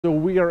So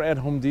we are at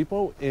Home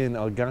Depot in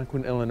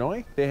Algonquin,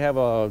 Illinois. They have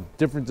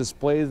different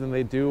displays than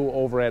they do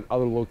over at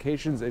other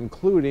locations,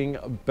 including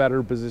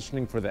better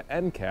positioning for the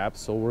end cap.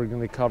 So we're going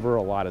to cover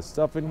a lot of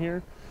stuff in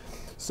here.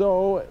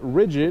 So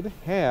Rigid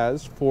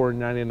has for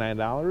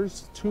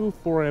 $99 two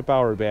 4-amp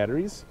hour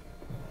batteries.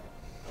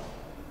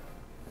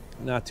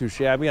 Not too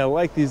shabby. I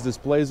like these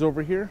displays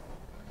over here.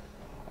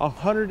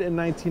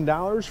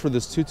 $119 for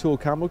this two-tool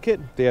combo kit.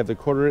 They have the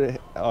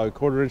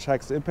quarter-inch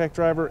hex impact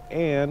driver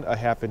and a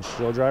half-inch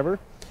drill driver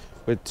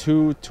with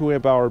two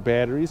 2-amp hour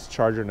batteries,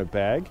 charger, and a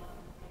bag.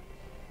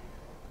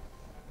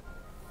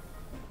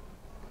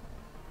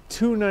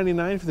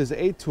 $299 for this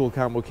 8-tool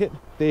combo kit.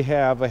 They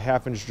have a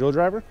half-inch drill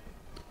driver,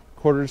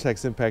 quarter-inch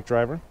hex impact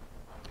driver,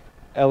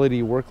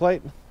 LED work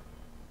light,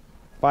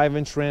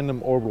 5-inch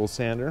random orbital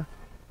sander,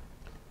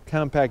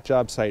 compact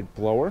job site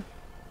blower,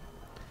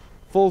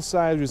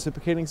 full-size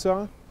reciprocating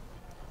saw,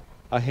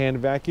 a hand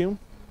vacuum,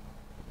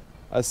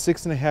 a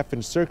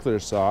 6.5-inch circular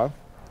saw,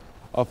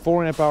 a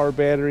 4-amp hour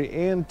battery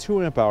and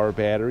 2-amp hour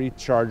battery,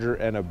 charger,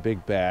 and a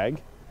big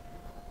bag.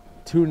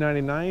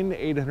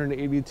 $299,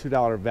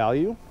 $882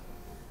 value.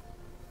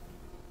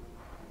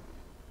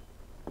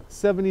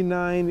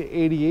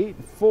 $79.88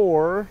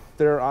 for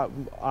their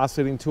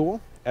oscillating tool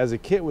as a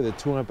kit with a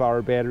 2-amp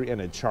hour battery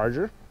and a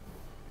charger.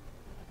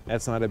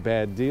 That's not a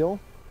bad deal.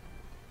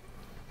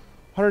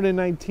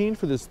 $119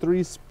 for this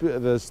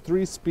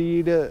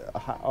three-speed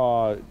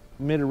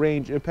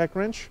mid-range impact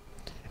wrench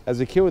as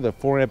a kit with a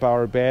 4-amp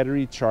hour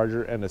battery,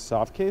 charger, and a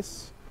soft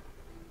case.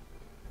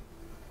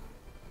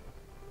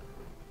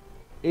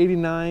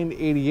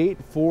 $89.88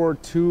 for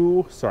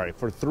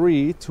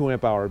three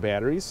 2-amp hour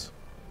batteries.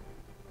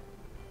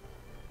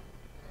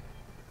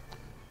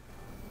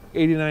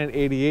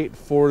 $89.88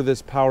 for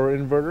this power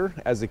inverter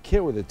as a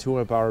kit with a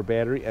 2-amp hour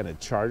battery and a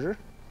charger.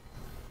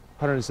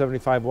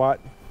 175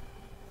 watt.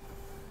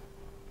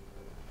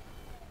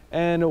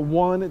 And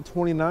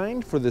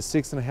 $129 for the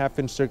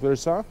 6.5-inch circular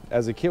saw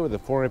as a kit with a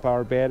 4-amp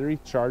hour battery,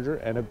 charger,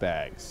 and a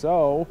bag.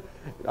 So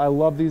I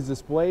love these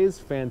displays,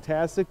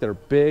 fantastic. They're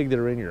big,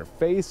 they're in your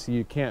face,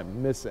 you can't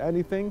miss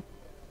anything.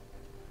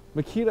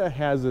 Makita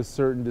has a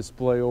certain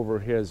display over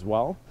here as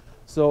well.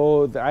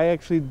 So I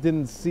actually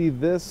didn't see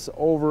this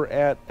over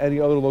at any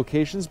other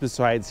locations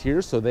besides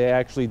here. So they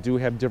actually do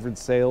have different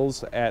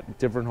sales at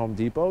different Home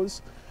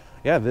Depots.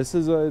 Yeah, this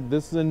is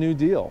a new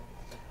deal.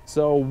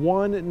 So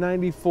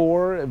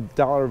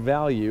 $194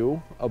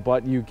 value,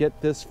 but you get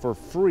this for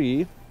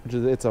free,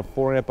 it's a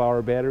 4-amp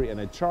hour battery and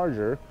a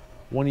charger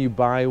when you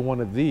buy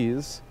one of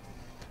these.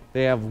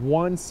 They have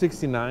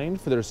 $169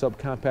 for their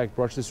subcompact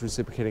brushless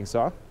reciprocating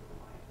saw.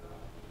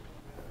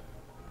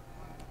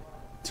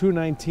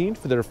 $219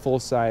 for their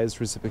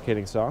full-size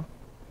reciprocating saw.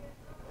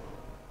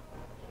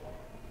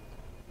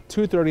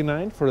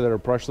 $239 for their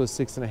brushless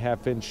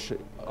 6.5-inch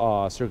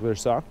circular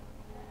saw.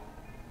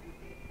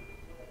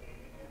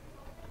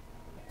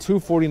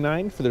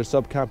 $249 for their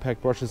subcompact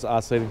brushless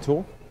oscillating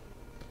tool.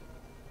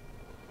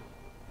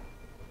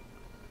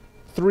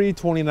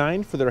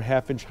 $329 for their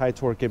half-inch high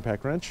torque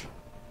impact wrench.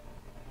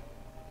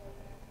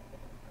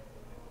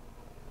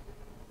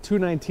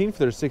 $219 for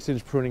their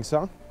 6-inch pruning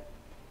saw.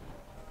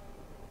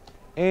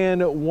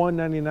 And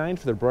 $199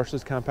 for their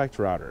brushless compact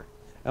router.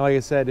 And like I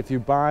said, if you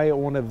buy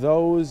one of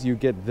those, you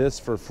get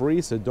this for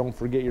free, so don't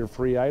forget your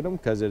free item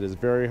because it is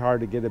very hard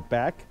to get it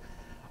back.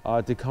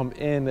 To come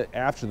in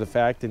after the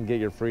fact and get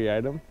your free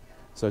item.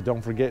 So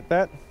don't forget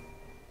that.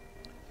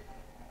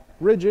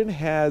 Rigid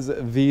has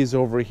these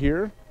over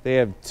here. They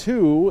have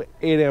two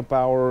 8-amp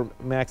hour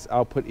max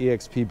output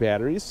EXP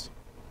batteries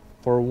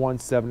for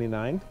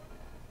 $179.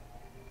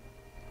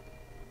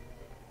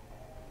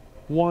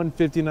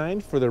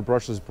 $159 for their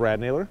brushless brad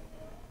nailer.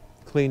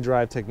 Clean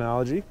drive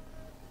technology.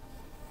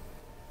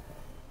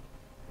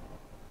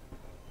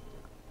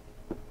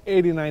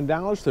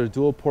 $89 for their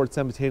dual port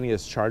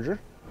simultaneous charger.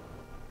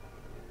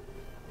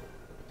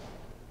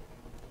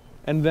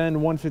 And then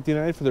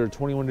 $159 for their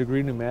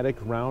 21-degree pneumatic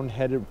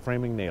round-headed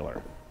framing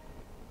nailer.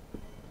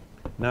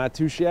 Not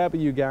too shabby,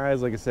 you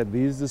guys. Like I said,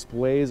 these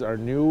displays are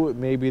new.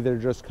 Maybe they're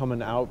just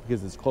coming out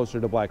because it's closer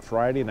to Black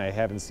Friday and I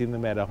haven't seen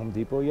them at a Home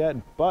Depot yet,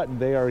 but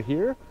they are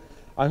here.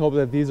 I hope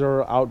that these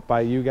are out by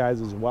you guys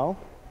as well.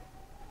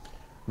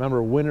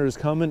 Remember, winter is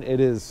coming. It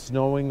is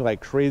snowing like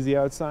crazy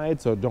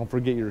outside, so don't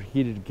forget your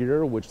heated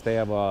gear, which they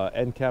have an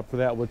end cap for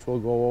that, which we'll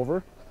go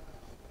over.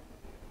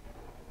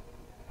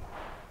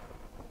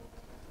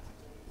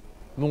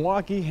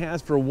 Milwaukee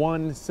has for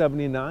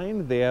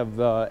 $179, they have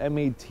the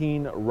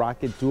M18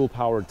 Rocket dual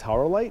powered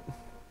tower light.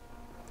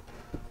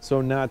 So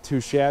not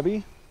too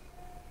shabby.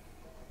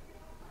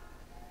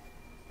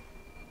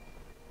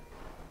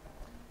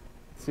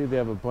 See, they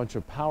have a bunch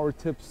of power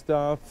tip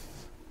stuff.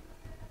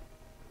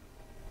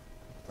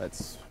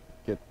 Let's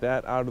get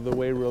that out of the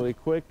way really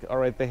quick. All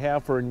right, they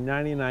have for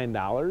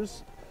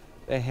 $99,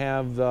 they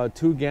have the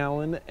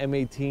 2-gallon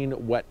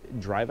M18 wet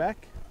dry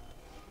vac.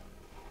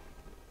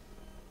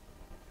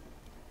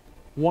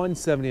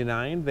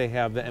 $179, they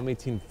have the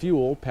M18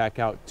 Fuel pack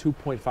out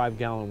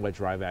 2.5-gallon wet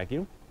dry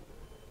vacuum.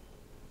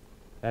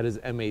 That is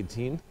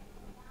M18.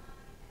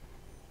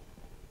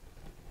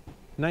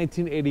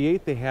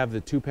 1988, they have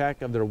the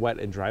 2-pack of their wet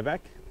and dry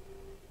vac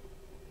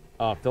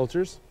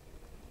filters.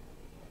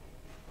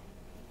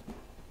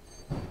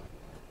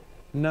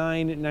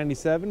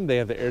 $9.97, they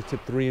have the AirTip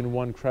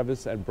 3-in-1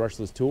 crevice and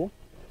brushless tool.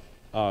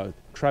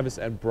 Crevice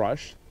and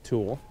brush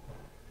tool.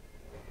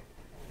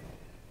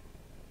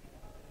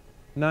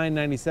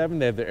 $9.97,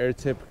 they have the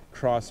AirTip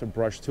cross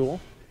brush tool.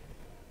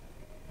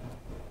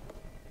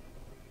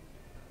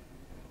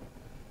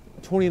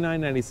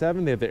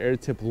 $29.97, they have the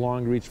AirTip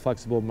long reach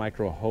flexible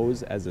micro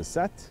hose as a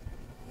set.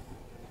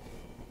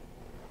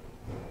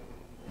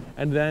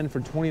 And then for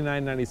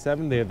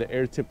 $29.97, they have the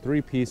AirTip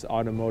 3-piece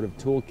automotive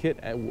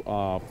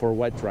toolkit for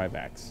wet dry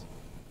vacs.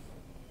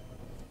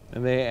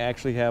 And they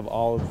actually have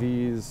all of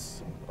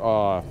these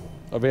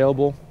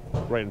available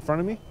right in front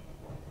of me.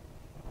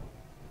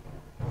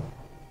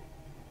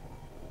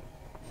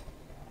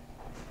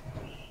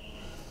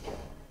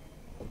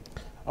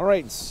 All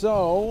right,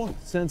 so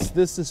since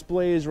this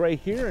display is right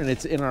here and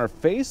it's in our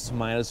face,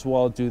 might as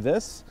well do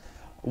this.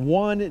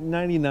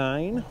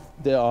 $199.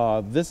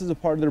 This is a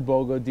part of their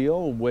BOGO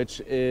deal,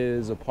 which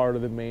is a part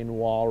of the main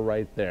wall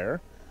right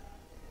there.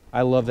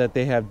 I love that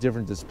they have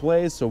different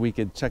displays so we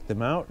could check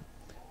them out.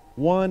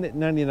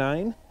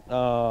 $199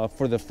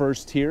 for the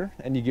first tier,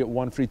 and you get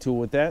one free tool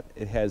with that.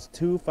 It has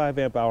 2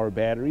 5-amp-hour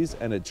batteries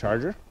and a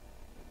charger.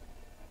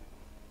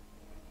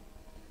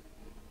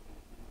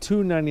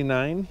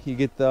 $299, you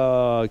get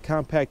the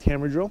compact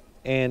hammer drill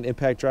and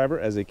impact driver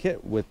as a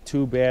kit with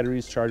 2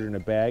 batteries, charger, and a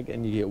bag,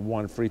 and you get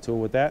one free tool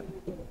with that.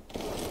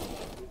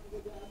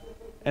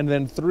 And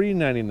then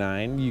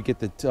 $399, you get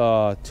the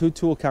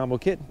 2-tool combo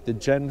kit, the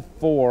Gen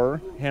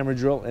 4 hammer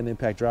drill and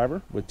impact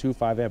driver with 2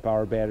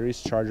 5-amp-hour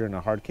batteries, charger, and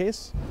a hard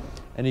case,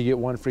 and you get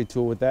one free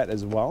tool with that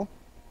as well.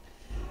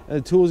 And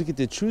the tools you get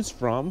to choose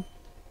from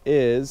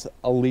is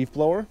a leaf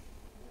blower,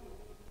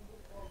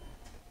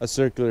 a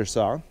circular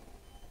saw,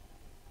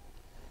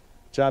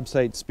 job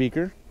site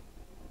speaker,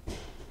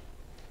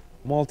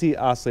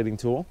 multi-oscillating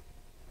tool,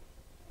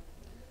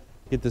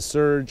 get the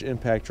Surge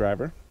impact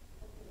driver,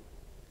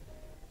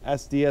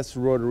 SDS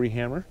rotary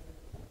hammer,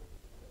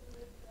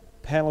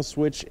 panel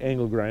switch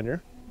angle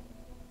grinder,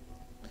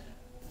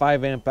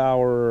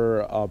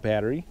 5-amp-hour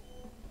battery.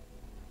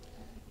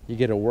 You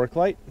get a work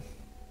light,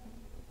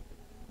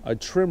 a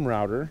trim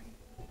router,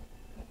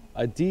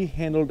 a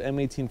D-handled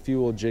M18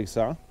 fuel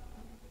jigsaw,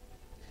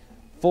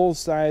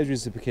 full-size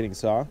reciprocating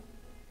saw,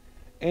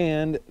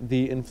 and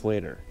the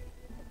inflator.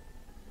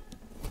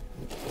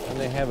 And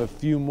they have a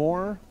few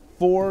more.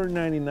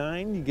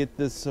 $4.99, you get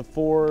this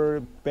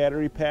 4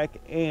 battery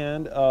pack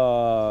and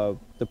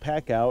the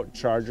pack out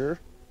charger,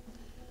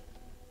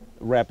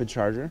 rapid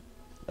charger,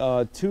 2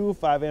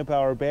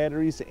 5-amp-hour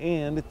batteries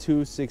and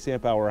 2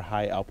 6-amp-hour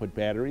high output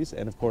batteries,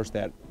 and of course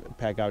that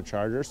pack out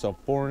charger. So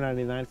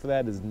 $4.99 for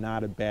that is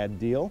not a bad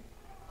deal.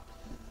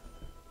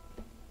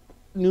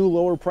 New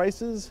lower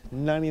prices,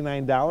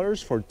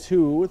 $99 for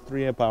 2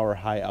 3-amp-hour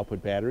high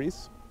output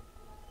batteries.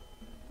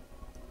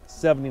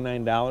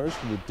 $79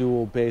 for the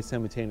dual base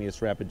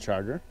simultaneous rapid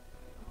charger.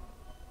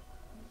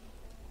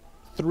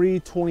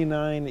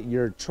 $329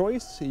 your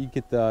choice. You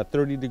get the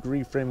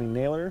 30-degree framing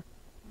nailer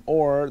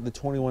or the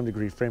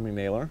 21-degree framing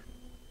nailer.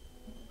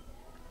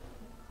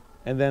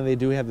 And then they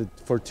do have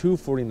for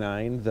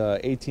 $249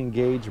 the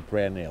 18-gauge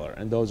brad nailer,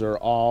 and those are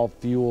all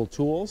fuel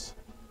tools,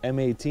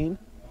 M18.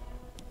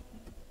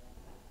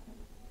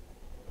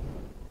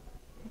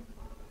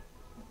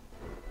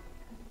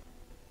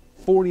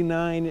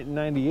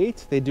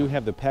 $49.98. They do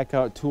have the Pack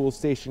Out Tool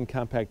Station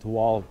Compact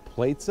Wall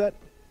Plate Set.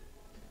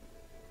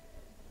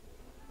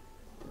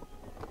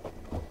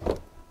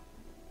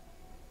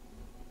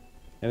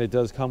 And it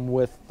does come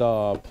with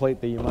the plate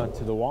that you mount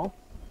to the wall.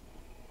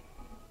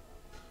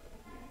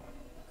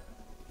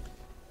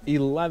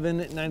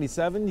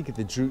 $11.97. You get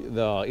the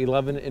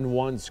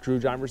 11-in-1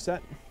 screwdriver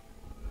set.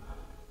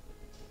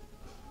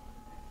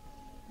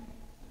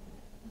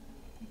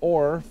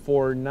 Or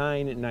for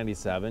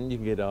 $9.97, you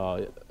can get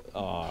a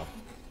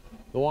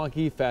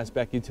Milwaukee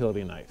Fastback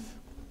utility knife,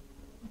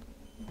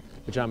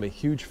 which I'm a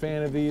huge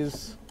fan of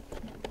these.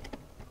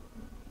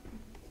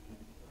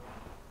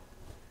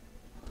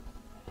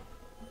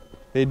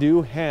 They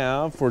do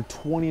have for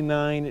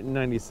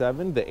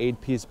 $29.97 the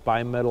 8-piece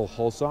bimetal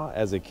hole saw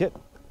as a kit,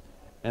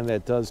 and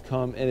that does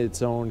come in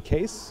its own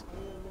case.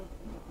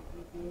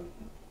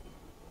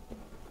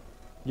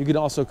 You can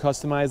also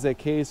customize that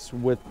case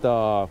with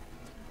the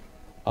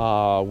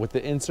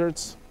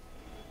inserts,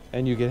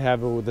 and you can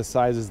have it with the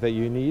sizes that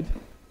you need.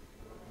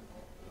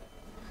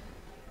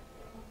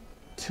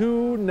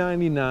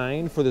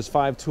 $2.99 for this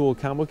 5-tool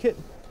combo kit,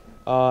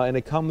 and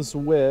it comes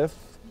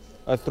with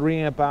a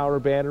 3-amp-hour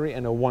battery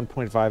and a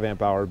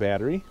 1.5-amp-hour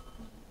battery.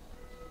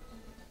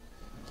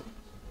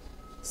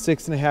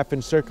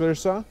 6.5-inch circular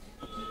saw,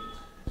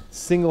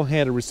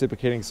 single-handed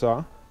reciprocating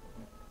saw,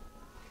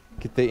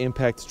 get the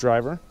impact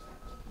driver,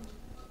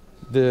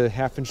 the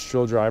 1/2-inch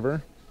drill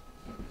driver,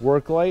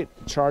 work light,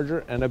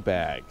 charger, and a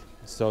bag.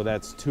 So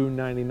that's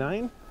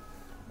 $2.99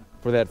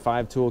 for that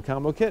 5-tool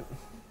combo kit.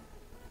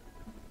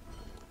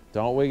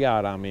 Don't wig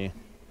out on me.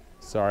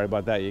 Sorry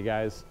about that, you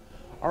guys.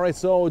 All right,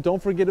 so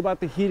don't forget about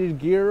the heated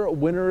gear.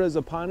 Winter is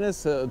upon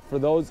us. For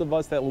those of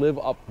us that live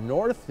up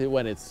north,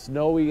 when it's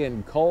snowy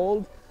and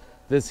cold,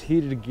 this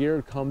heated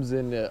gear comes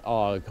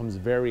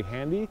very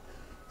handy.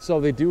 So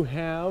they do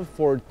have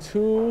for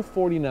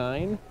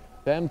 $249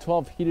 the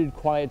M12 heated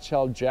quiet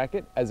shell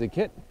jacket as a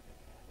kit,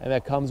 and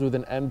that comes with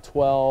an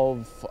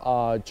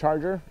M12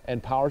 charger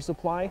and power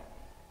supply.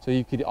 So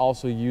you could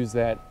also use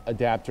that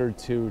adapter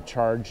to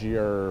charge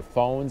your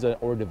phones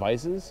or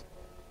devices.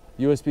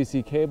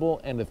 USB-C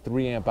cable and a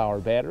 3 amp hour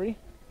battery.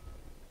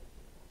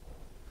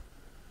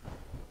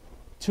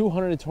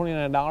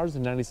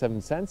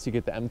 $229.97. You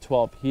get the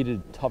M12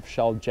 heated tough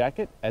shell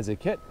jacket as a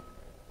kit.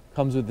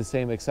 Comes with the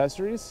same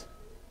accessories.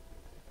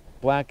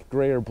 Black,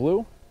 gray, or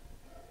blue.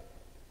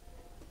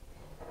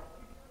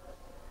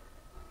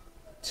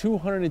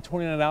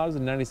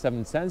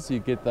 $229.97. You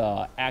get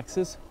the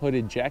Axis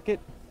hooded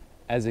jacket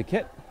as a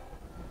kit.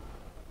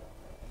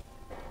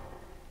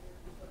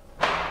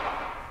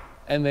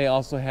 And they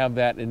also have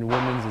that in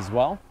women's as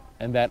well,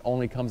 and that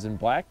only comes in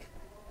black.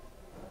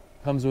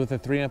 Comes with a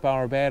 3 amp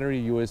hour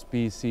battery,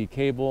 USB-C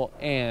cable,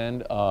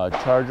 and a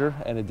charger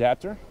and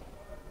adapter.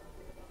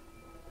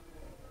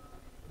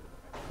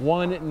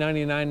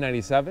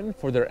 $199.97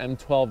 for their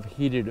M12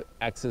 heated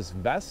Axis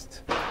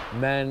vest,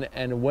 men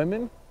and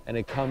women, and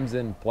it comes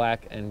in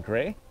black and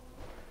gray.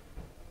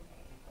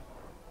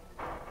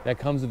 That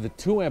comes with a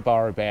 2 amp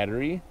hour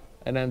battery,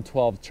 an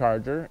M12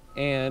 charger,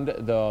 and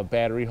the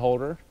battery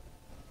holder.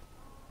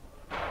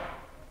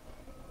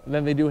 And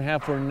then they do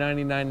have for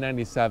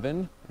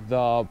 $99.97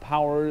 the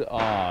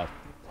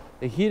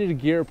heated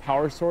gear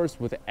power source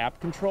with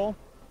app control,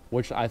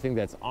 which I think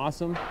that's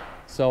awesome.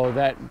 So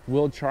that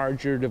will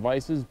charge your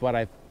devices, but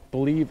I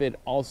believe it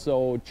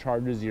also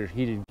charges your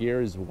heated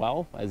gear as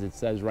well, as it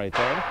says right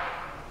there.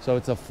 So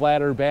it's a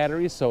flatter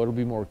battery, so it'll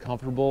be more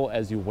comfortable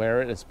as you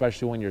wear it,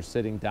 especially when you're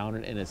sitting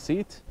down in a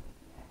seat.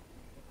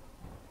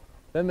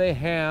 Then they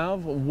have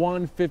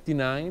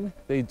 $159.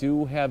 They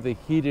do have the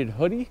heated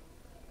hoodie,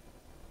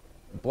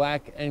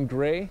 black and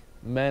gray,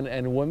 men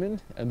and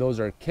women, and those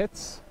are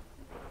kits.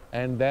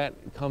 And that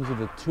comes with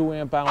a 2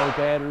 amp hour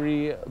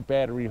battery,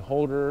 battery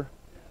holder,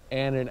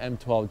 and an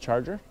M12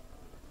 charger.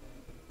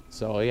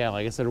 So yeah,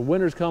 like I said,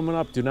 winter's coming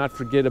up. Do not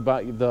forget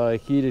about the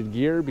heated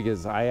gear,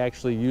 because I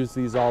actually use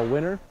these all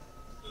winter.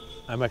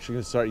 I'm actually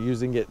gonna start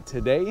using it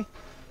today.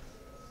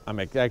 I'm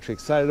actually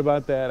excited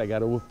about that. I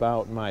gotta whip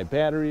out my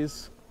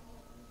batteries.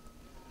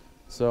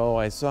 So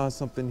I saw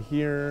something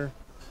here.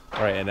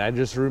 All right, and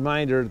just a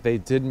reminder, they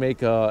did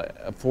make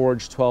a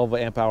Forge 12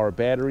 amp hour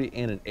battery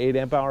and an 8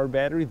 amp hour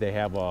battery. They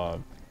have a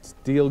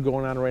deal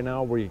going on right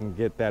now where you can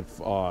get that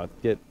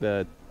get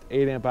the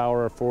 8 amp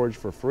hour Forge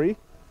for free.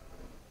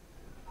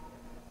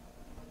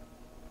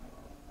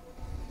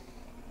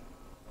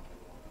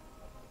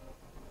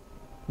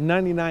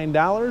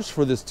 $99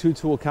 for this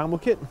 2-tool combo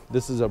kit.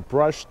 This is a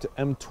brushed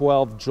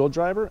M12 drill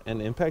driver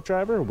and impact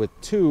driver with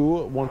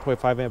two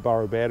 1.5 amp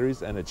hour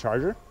batteries and a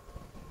charger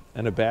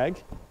and a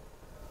bag.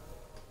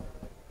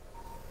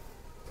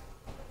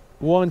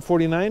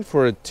 $149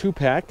 for a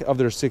 2-pack of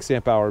their 6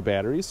 amp hour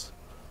batteries.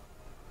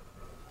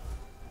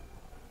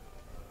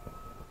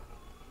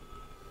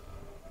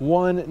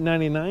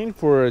 $199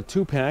 for a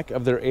 2-pack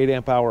of their 8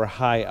 amp hour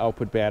high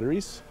output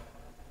batteries.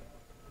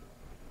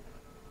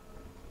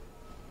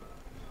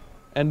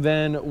 And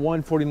then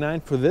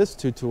 $149 for this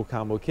 2-tool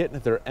combo kit,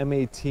 their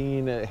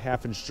M18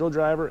 half-inch drill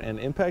driver and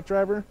impact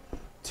driver,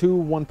 two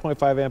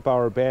 1.5 amp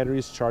hour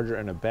batteries, charger,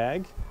 and a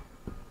bag.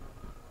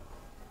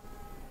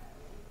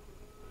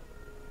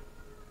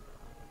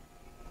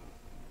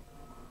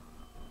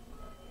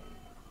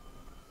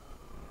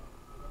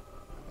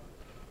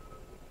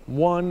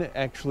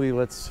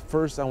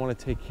 First I want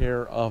to take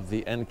care of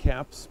the end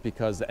caps,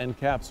 because the end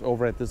caps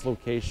over at this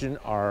location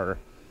are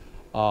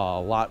a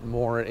lot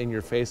more in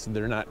your face and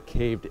they're not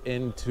caved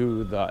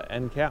into the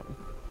end cap.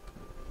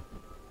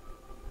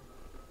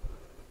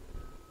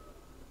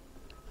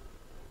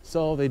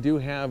 So they do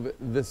have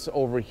this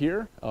over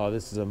here.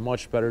 This is a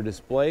much better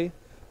display.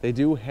 They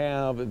do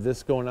have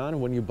this going on.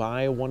 When you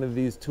buy one of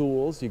these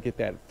tools, you get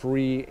that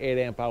free 8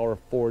 amp hour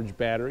Forge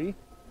battery,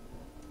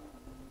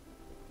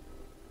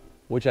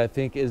 which I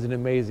think is an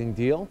amazing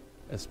deal,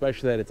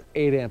 especially that it's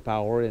 8 amp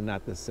hour and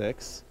not the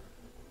 6.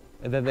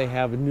 And then they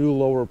have new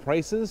lower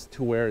prices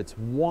to where it's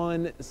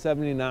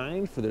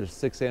 $179 for their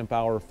 6 amp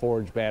hour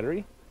Forge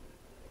battery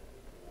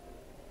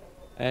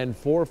and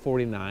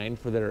 $449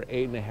 for their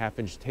 8.5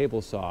 inch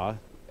table saw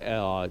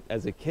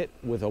as a kit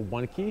with a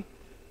 1 key.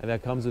 And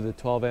that comes with a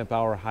 12 amp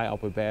hour high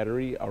output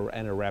battery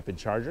and a rapid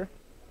charger.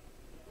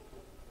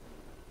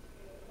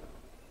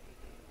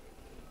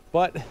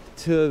 But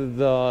to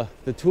the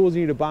tools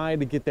you need to buy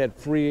to get that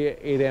free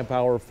 8 amp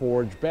hour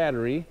Forge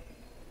battery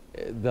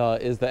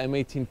is the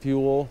M18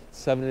 Fuel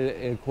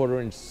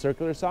 7.25 inch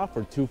circular saw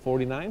for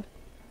 $249.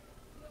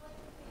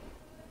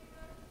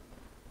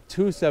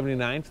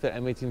 $279 for the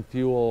M18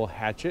 Fuel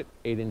Hatchet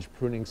 8 inch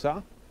pruning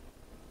saw.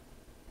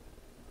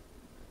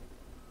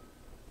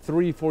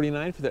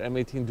 $349 for the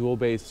M18 dual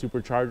base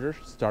supercharger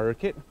starter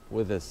kit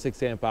with a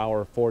 6 amp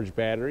hour forged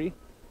battery.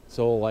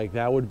 So like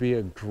that would be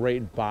a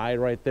great buy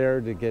right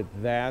there to get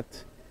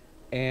that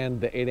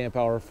and the 8 amp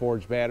hour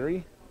forged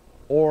battery,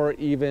 or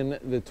even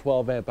the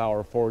 12 amp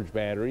hour forged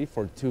battery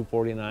for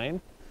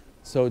 $249.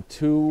 So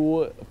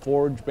 2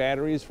 forged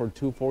batteries for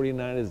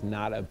 $249 is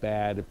not a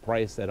bad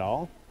price at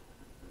all.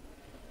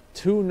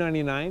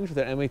 $299 for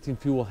the M18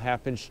 Fuel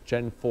half-inch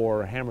Gen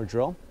 4 hammer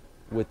drill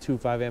with 2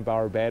 5 amp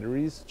hour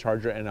batteries,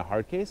 charger, and a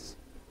hard case.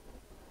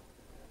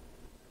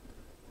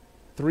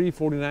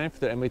 $349 for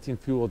the M18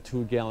 Fuel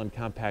 2-gallon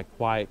compact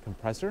quiet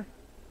compressor.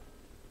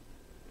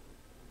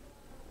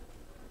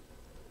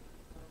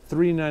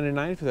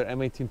 $399 for the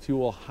M18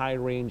 Fuel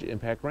high-range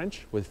impact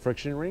wrench with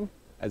friction ring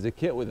as a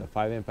kit with a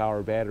 5 amp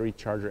hour battery,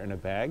 charger, and a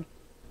bag.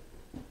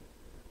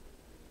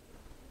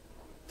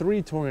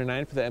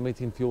 $329 for the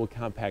M18 Fuel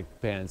compact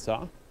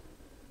bandsaw.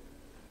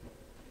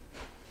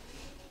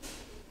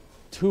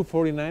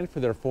 $249 for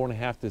their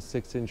 4.5 to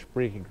 6 inch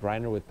braking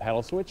grinder with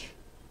paddle switch.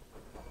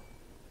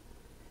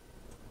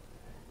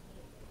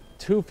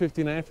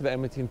 $259 for the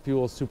M18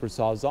 Fuel super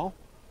sawzall.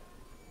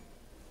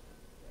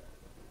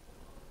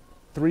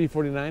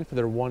 $349 for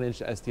their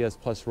 1-inch SDS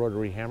Plus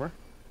rotary hammer.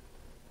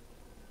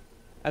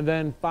 And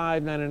then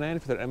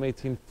 $599 for their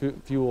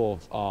M18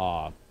 Fuel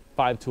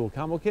 5-tool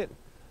combo kit.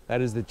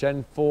 That is the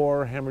Gen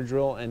 4 hammer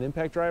drill and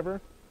impact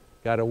driver.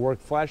 Got a work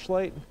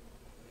flashlight,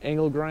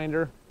 angle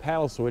grinder,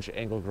 paddle switch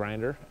angle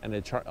grinder, and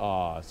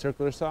a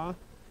circular saw.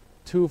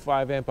 2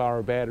 5 amp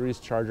hour batteries,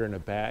 charger, and a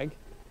bag.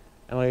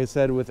 And like I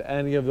said, with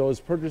any of those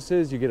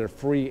purchases, you get a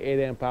free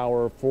 8 amp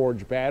hour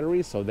forged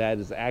battery. So that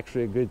is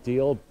actually a good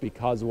deal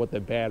because of what the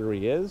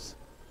battery is.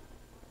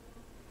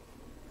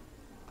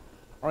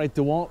 All right,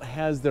 DeWalt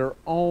has their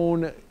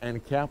own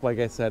end cap. Like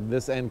I said,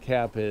 this end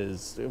cap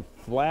is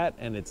flat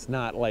and it's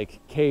not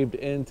like caved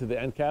into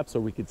the end cap, so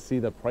we could see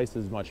the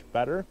prices much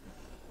better.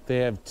 They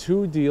have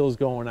 2 deals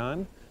going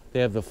on.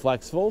 They have the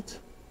FlexVolt,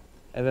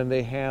 and then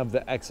they have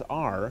the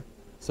XR.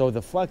 So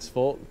the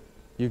FlexVolt,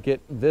 you get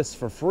this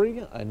for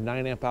free, a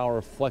 9 amp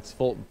hour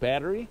FlexVolt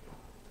battery.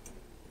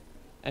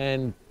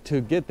 And to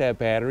get that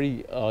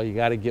battery, you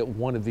got to get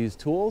one of these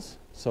tools.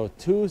 So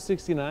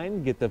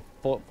 $269, get the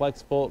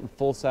FlexVolt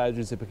full-size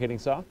reciprocating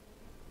saw.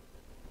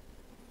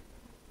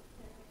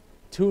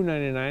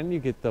 $299, you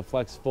get the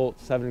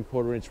FlexVolt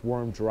 7¼ inch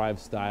worm drive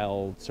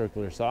style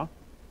circular saw.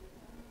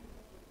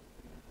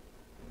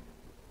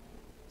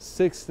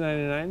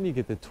 $699, you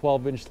get the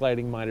 12-inch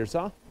sliding miter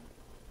saw.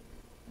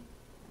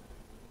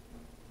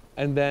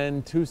 And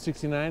then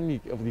 $269,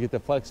 you get the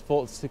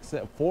FlexVolt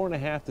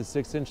 4.5 to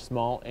 6 inch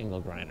small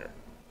angle grinder.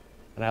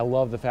 And I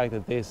love the fact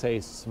that they say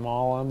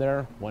small on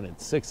there when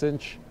it's 6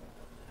 inch.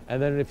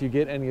 And then if you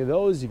get any of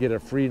those, you get a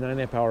free 9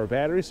 amp hour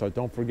battery, so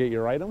don't forget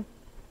your item.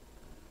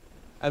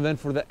 And then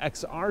for the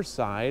XR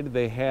side,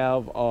 they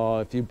have,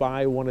 if you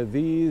buy one of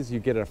these, you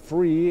get a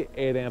free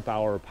 8 amp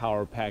hour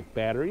power pack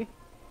battery.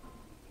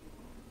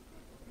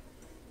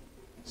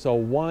 So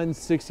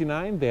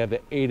 $169, they have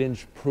the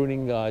 8-inch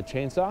pruning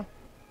chainsaw.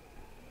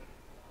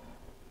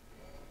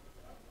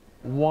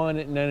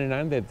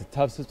 $199, they have the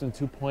Tough System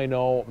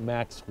 2.0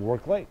 Max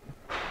work light.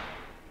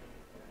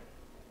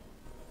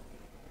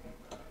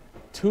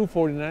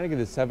 $249, get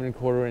the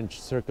 7¼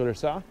 inch circular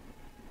saw.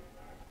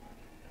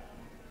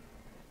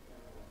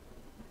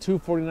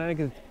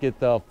 $249, get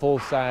the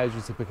full-size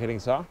reciprocating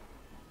saw.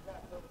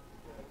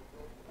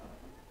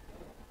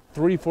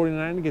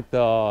 $349, get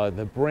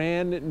the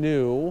brand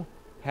new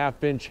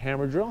 1/2 inch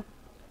hammer drill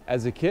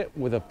as a kit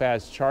with a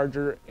fast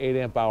charger, 8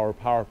 amp hour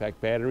power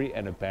pack battery,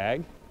 and a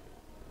bag.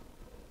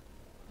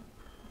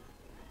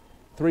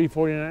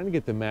 $349,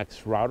 get the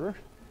Max router.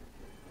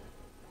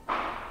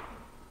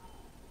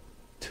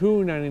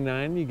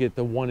 $299, you get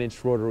the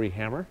 1-inch rotary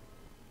hammer.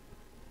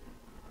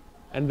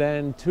 And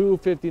then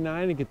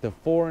 $259, you get the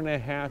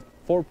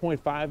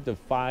 4.5 to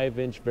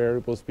 5-inch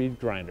variable speed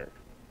grinder.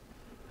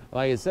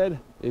 Like I said,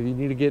 if you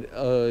need to get,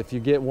 if you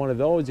get one of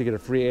those, you get a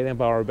free 8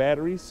 amp hour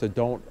battery. So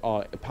don't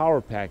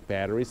power pack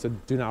battery. So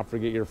do not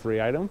forget your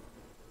free item.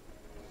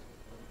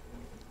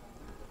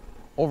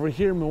 Over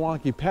here,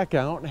 Milwaukee Pet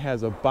Count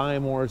has a buy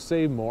more,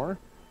 save more.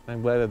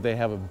 I'm glad that they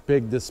have a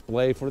big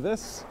display for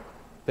this.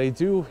 They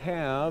do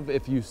have,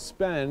 if you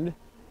spend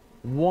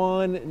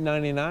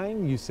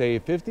 $199, you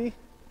save $50.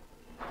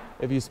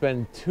 If you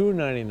spend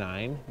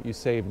 $299, you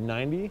save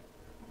 $90.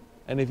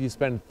 And if you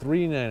spend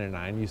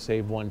 $399, you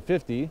save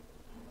 $150.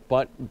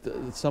 But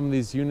some of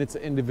these units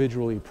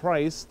individually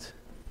priced.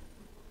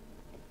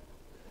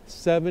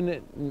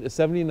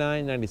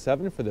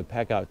 $79.97 for the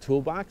Packout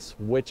Toolbox,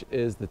 which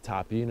is the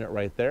top unit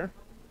right there.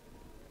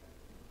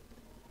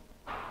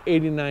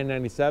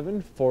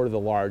 $89.97 for the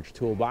large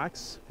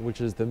toolbox,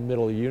 which is the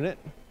middle unit.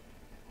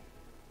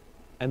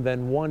 And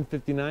then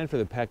 $159 for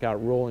the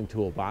Packout Rolling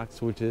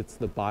Toolbox, which is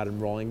the bottom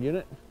rolling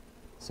unit.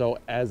 So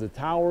as a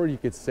tower, you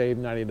could save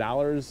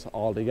 $90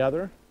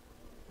 altogether.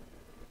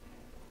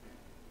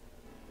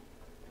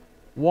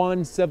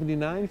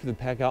 $179 for the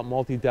Packout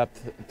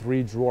Multi-Depth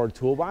 3-drawer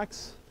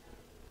toolbox.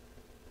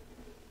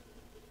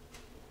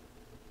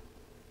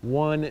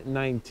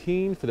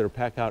 $119 for their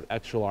pack out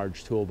extra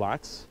large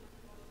toolbox.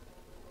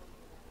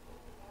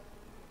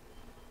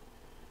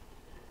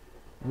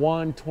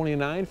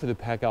 $129 for the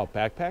pack out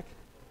backpack.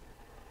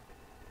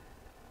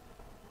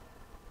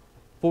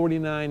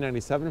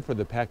 $49.97 for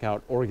the pack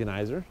out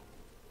organizer.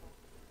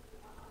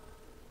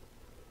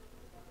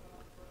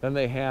 Then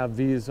they have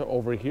these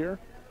over here.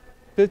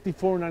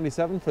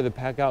 $54.97 for the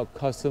pack out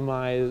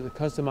customizable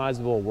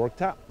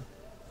worktop.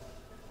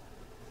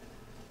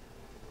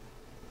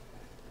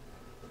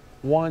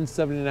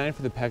 $179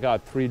 for the pack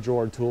out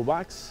 3-drawer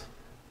toolbox,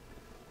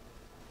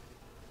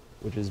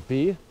 which is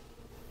B.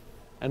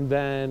 And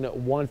then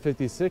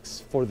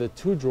 $156 for the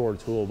 2-drawer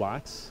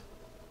toolbox.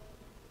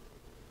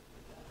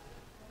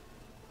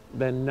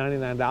 Then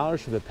 $99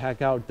 for the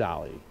pack out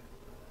dolly.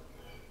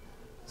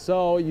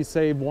 So you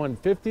save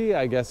 $150,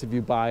 I guess, if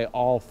you buy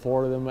all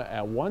 4 of them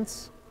at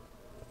once.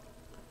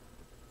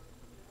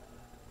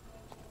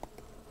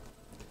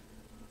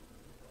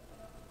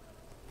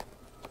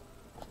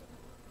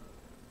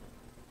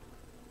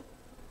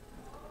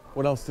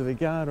 What else do they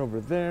got over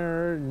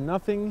there?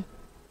 Nothing.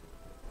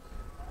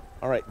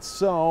 All right,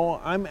 so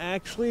I'm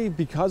actually,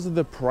 because of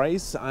the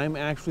price, I'm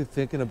actually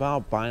thinking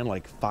about buying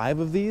like 5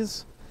 of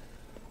these.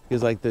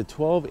 Because like the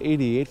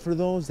 $12.88 for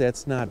those,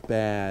 that's not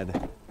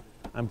bad.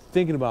 I'm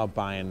thinking about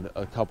buying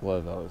a couple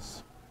of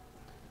those.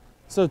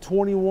 So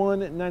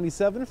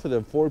 $21.97 for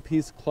the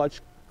 4-piece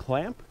clutch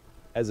clamp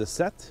as a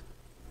set.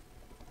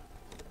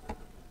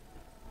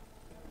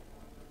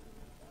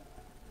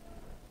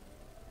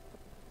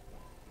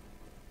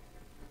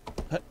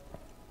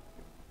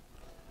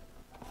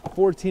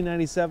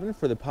 $14.97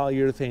 for the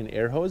polyurethane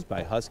air hose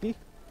by Husky,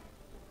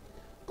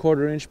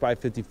 1/4 inch by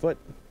 50 foot.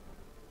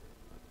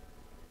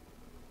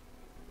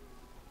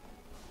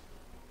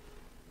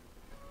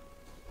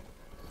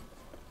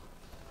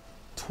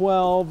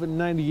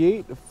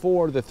 $12.98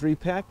 for the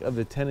 3-pack of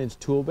the 10-inch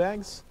tool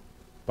bags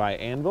by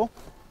Anvil.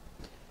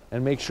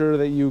 And make sure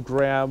that you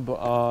grab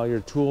your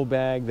tool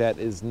bag that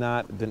is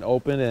not been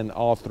opened, and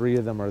all 3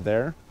 of them are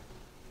there.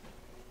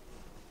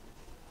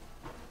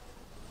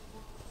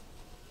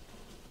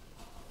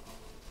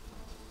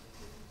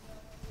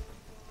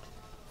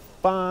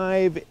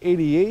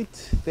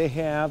 $5.88. They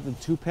have the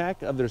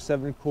 2-pack of their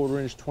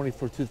 7/4 inch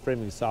 24-tooth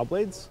framing saw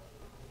blades.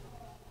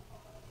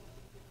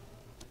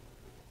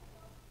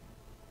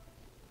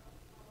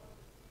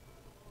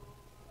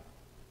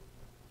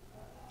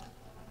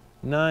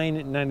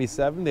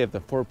 $9.97. They have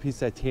the 4-piece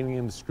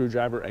titanium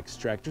screwdriver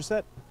extractor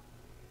set.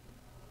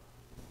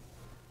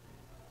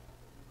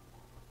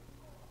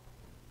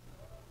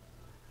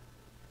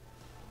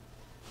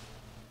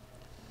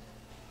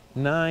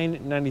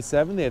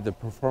 $9.97. They have the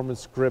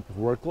Performance Grip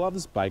work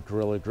gloves by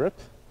Gorilla Grip.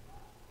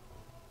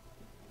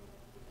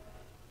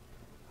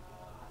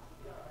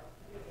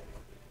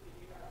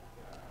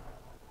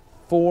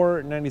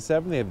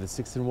 $4.97. They have the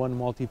 6-in-1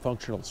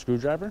 multifunctional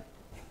screwdriver.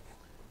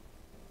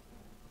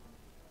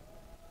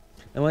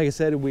 And like I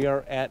said, we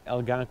are at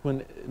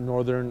Algonquin,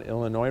 Northern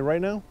Illinois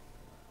right now.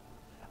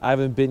 I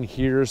haven't been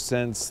here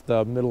since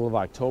the middle of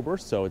October,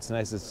 so it's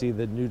nice to see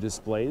the new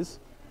displays.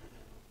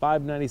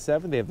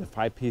 $5.97. They have the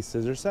 5-piece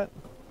scissor set.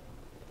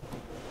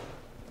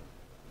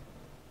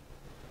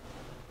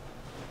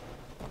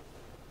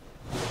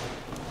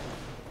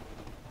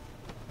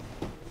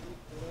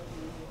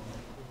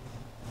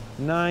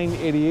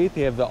 $9.88.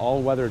 They have the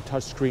all-weather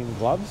touchscreen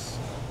gloves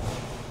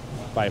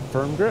by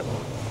Firm Grip.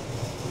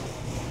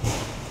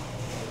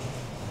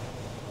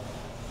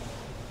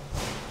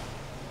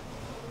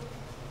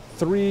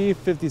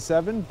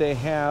 $3.57. They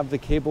have the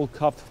Cable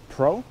Cuff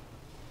Pro,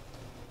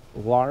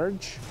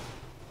 large.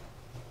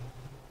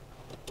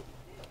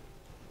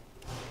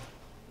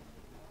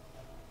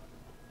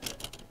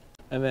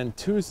 And then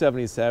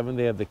 $2.77,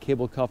 they have the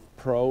Cable Cuff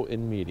Pro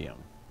in medium.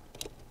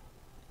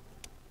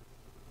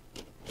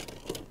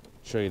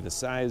 Show you the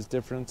size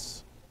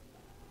difference.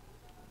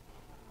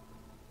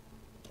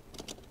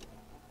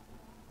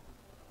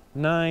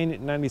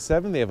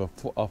 $9.97, they have a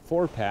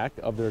 4-pack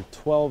of their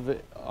 12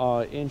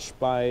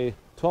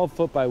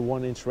 foot by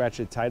 1 inch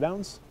ratchet tie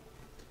downs.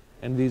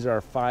 And these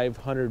are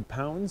 500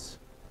 pounds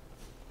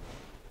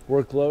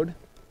workload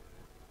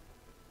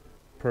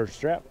per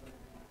strap.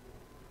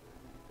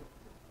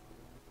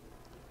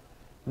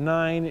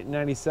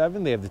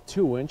 $9.97, they have the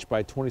 2 inch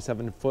by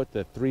 27 foot,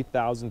 the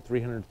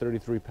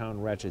 3,333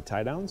 pound ratchet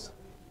tie downs.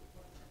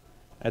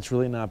 That's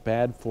really not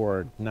bad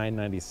for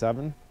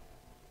 $9.97.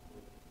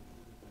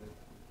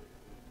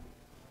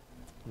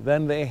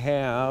 Then they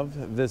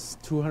have this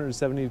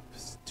 270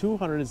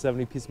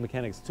 piece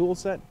mechanics tool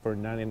set for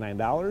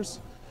 $99,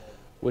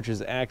 which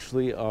is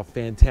actually a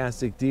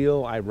fantastic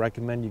deal. I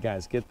recommend you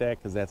guys get that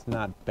because that's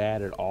not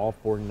bad at all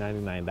for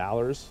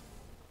 $99.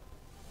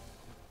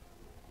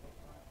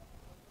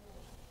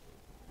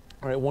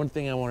 All right, one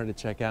thing I wanted to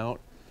check out,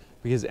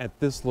 because at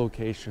this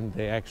location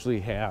they actually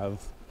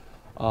have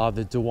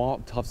the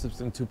DeWalt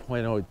ToughSystem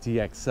 2.0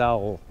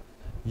 DXL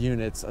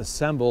units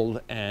assembled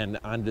and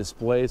on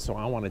display, so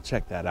I want to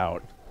check that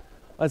out.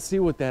 Let's see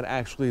what that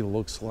actually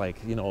looks like,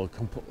 you know,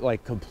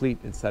 like complete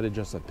instead of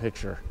just a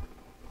picture.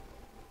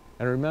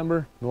 And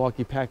remember,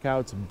 Milwaukee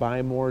Packouts,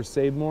 buy more,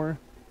 save more.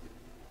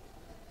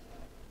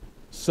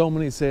 So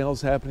many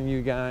sales happening,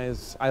 you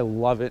guys. I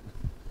love it.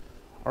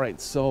 All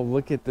right, so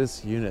look at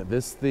this unit.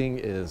 This thing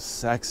is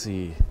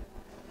sexy.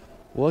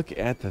 Look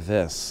at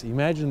this.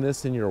 Imagine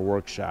this in your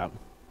workshop.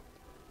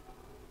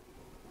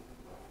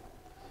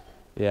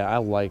 Yeah, I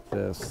like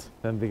this.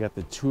 Then they got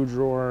the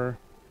 2-drawer.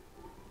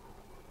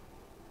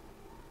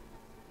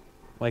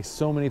 Like,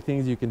 so many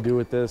things you can do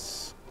with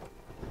this.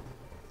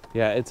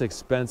 Yeah, it's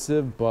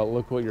expensive, but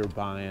look what you're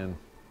buying.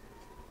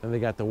 Then they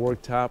got the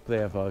worktop. They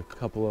have a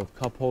couple of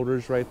cup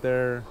holders right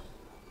there.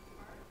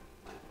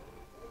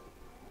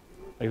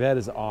 Like, that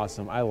is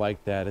awesome. I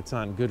like that. It's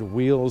on good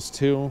wheels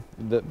too.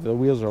 The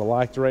wheels are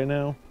locked right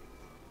now.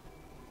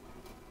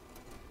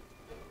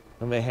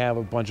 And they have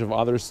a bunch of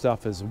other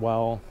stuff as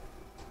well.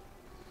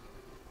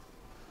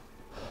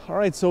 All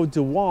right, so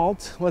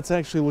DeWalt, let's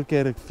actually look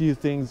at a few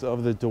things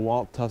of the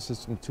DeWalt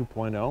ToughSystem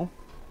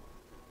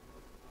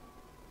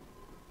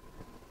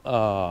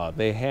 2.0.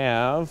 They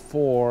have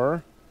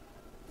for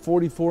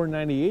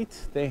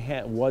 $44.98.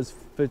 They was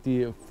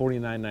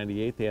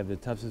 $49.98. They have the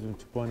ToughSystem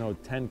 2.0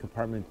 10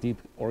 compartment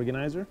deep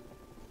organizer.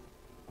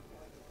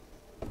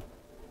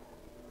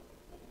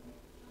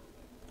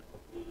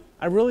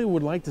 I really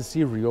would like to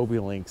see Ryobi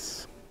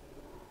Lynx.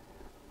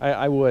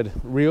 I would.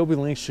 Ryobi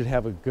Lynx should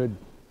have a good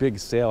big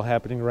sale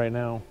happening right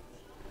now.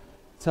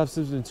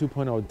 ToughSystem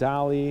 2.0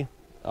 Dolly,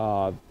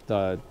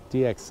 the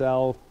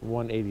DXL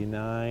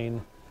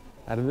 189.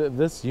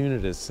 This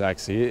unit is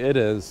sexy. It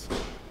is.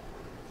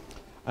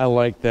 I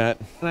like that.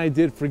 And I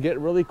did forget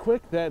really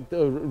quick that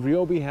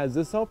Ryobi has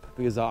this up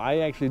because I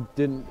actually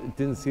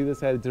didn't see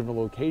this at a different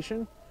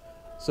location.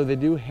 So they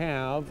do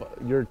have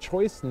your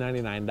choice,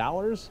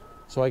 $99.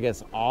 So I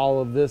guess all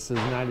of this is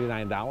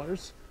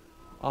 $99.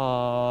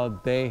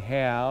 They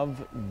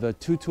have the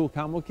 2-tool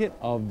combo kit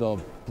of the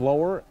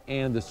blower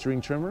and the string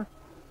trimmer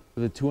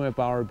with a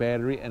 2-amp-hour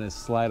battery and a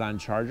slide-on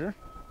charger.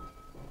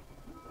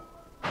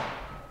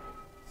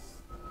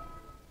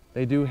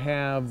 They do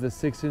have the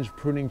 6-inch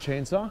pruning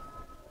chainsaw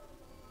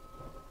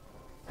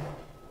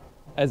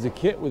as a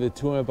kit with a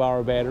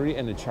 2-amp-hour battery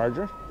and a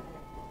charger.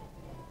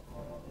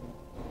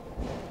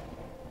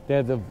 They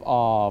have the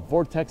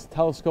Vortex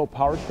telescope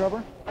power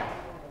scrubber,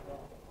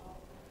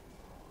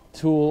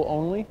 tool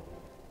only.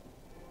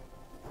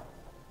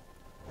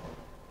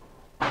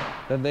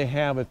 Then they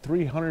have a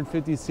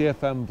 350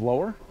 CFM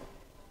blower.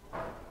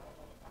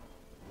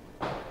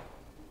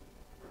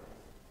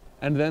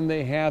 And then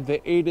they have the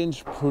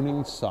 8-inch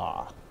pruning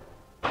saw.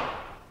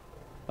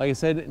 Like I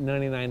said,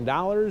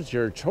 $99,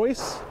 your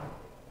choice.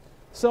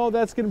 So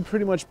that's gonna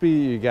pretty much be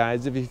you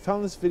guys. If you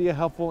found this video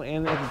helpful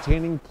and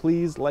entertaining,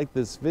 please like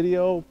this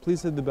video.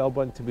 Please hit the bell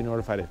button to be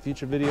notified of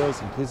future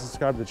videos, and please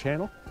subscribe to the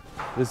channel.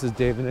 This is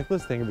David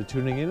Nicholas. Thank you for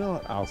tuning in.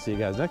 I'll see you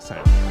guys next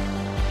time.